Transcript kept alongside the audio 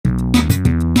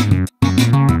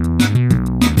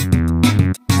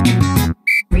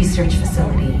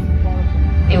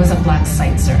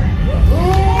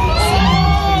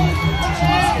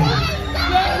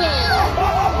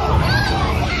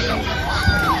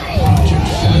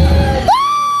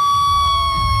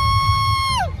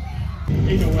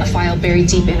filed buried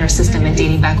deep in our system and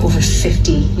dating back over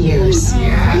 50 years.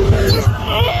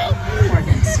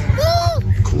 Coordinates.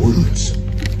 Coordinates?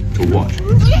 To what? A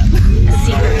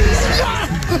secret research.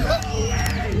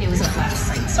 It was a black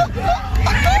site, sir.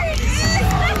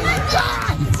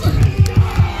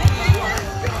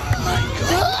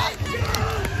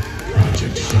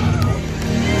 Project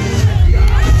Shadow.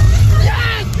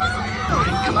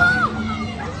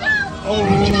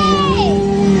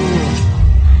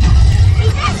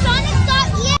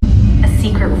 A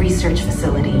secret research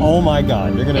facility. Oh my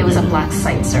god, you're gonna. It was a black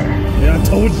site, sir. Yeah, I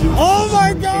told you. Oh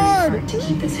my god! To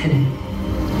keep this hidden.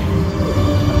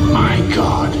 My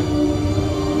god.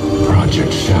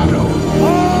 Project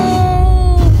Shadow.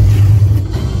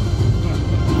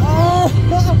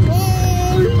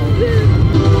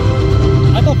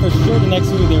 I thought for sure the next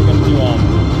movie they were gonna do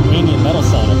Alien Metal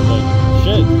Sonic, but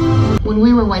shit. When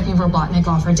we were wiping Robotnik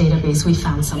off our database, we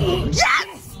found something.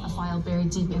 Yes! A file buried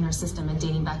deep in our system and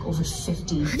dating back over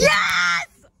 50 years. Yes!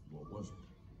 What was it?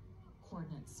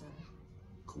 Coordinates, sir.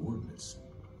 Coordinates?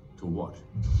 To what?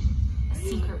 A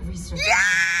secret research.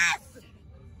 Yes!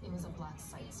 It was a black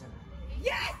site, sir.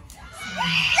 Yes!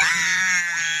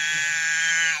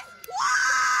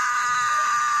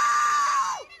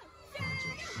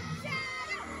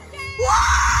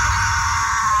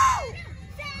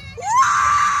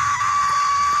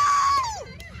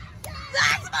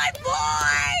 That's my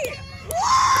boy!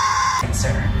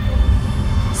 Sir.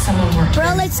 Someone worked.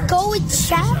 Bro, let's go. It's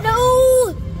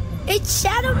Shadow. It's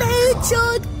Shadow the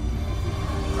Hedgehog.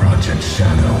 Project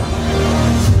Shadow.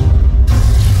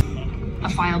 A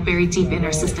file buried deep in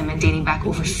our system and dating back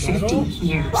over 50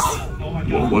 years.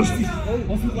 What was it?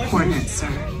 Coordinates, sir.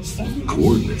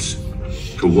 Coordinates?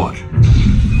 To what?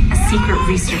 A secret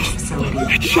research facility.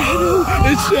 Shadow!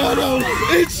 It's Shadow!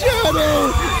 It's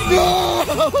Shadow! No!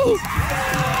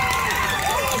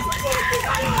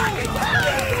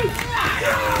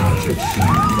 Project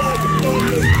Shadow.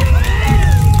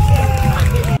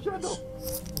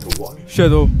 To what?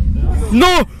 Shadow.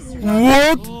 No!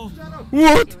 What?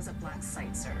 What? It was a black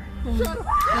site, sir.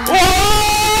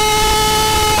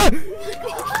 Oh!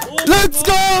 Let's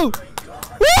go!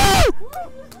 Woo!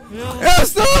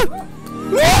 Yes, sir!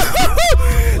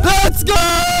 Let's go!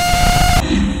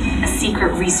 A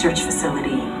secret research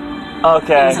facility. It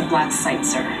Okay. was a black site,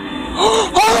 sir.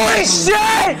 Holy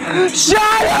shit!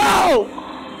 Shadow!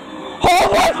 Oh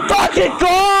my fucking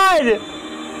god!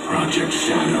 Project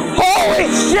Shadow. Holy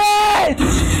shit!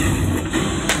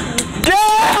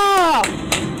 Yeah!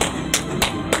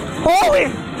 Holy...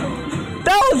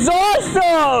 That was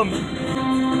awesome!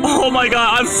 Oh my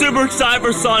god, I'm super excited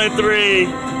for Sonic 3!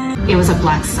 It was a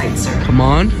black site, sir. Come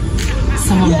on.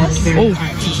 Someone worked very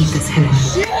hard to keep this hidden.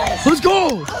 Let's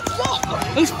go!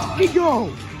 Let's fucking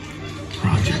go!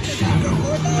 Project Shadow.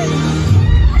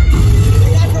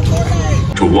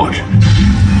 To what?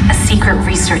 A secret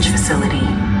research facility.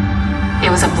 It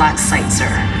was a black site, sir.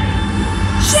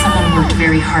 Someone worked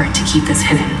very hard to keep this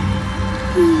hidden.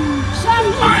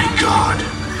 My god.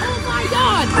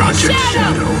 Project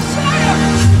Shadow.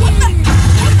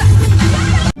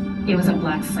 It was a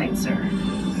black site, sir.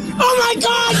 Oh my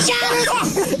god, Shadow!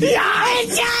 Yeah,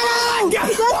 it's Shadow!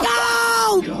 Let's go!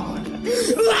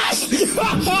 Let's go!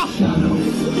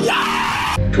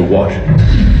 To what? A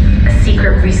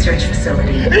secret research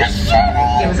facility.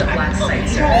 It was a black site,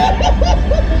 sir.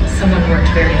 Someone worked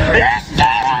very hard.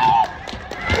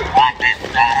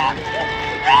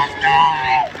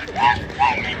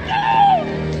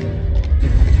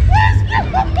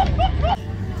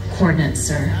 Coordinates,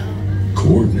 sir.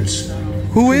 Coordinates?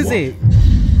 Who is it?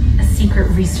 A secret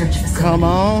research facility. Come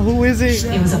on, who is it?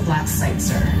 It was a black site,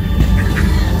 sir.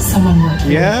 Someone worked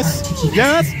very hard Yes? to keep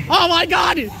Yes? it. Oh my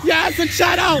god! Yes, it's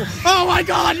Shadow! Oh my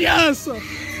god, yes!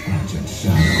 Project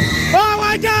Shadow. Oh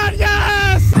my god,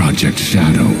 yes! Project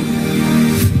Shadow.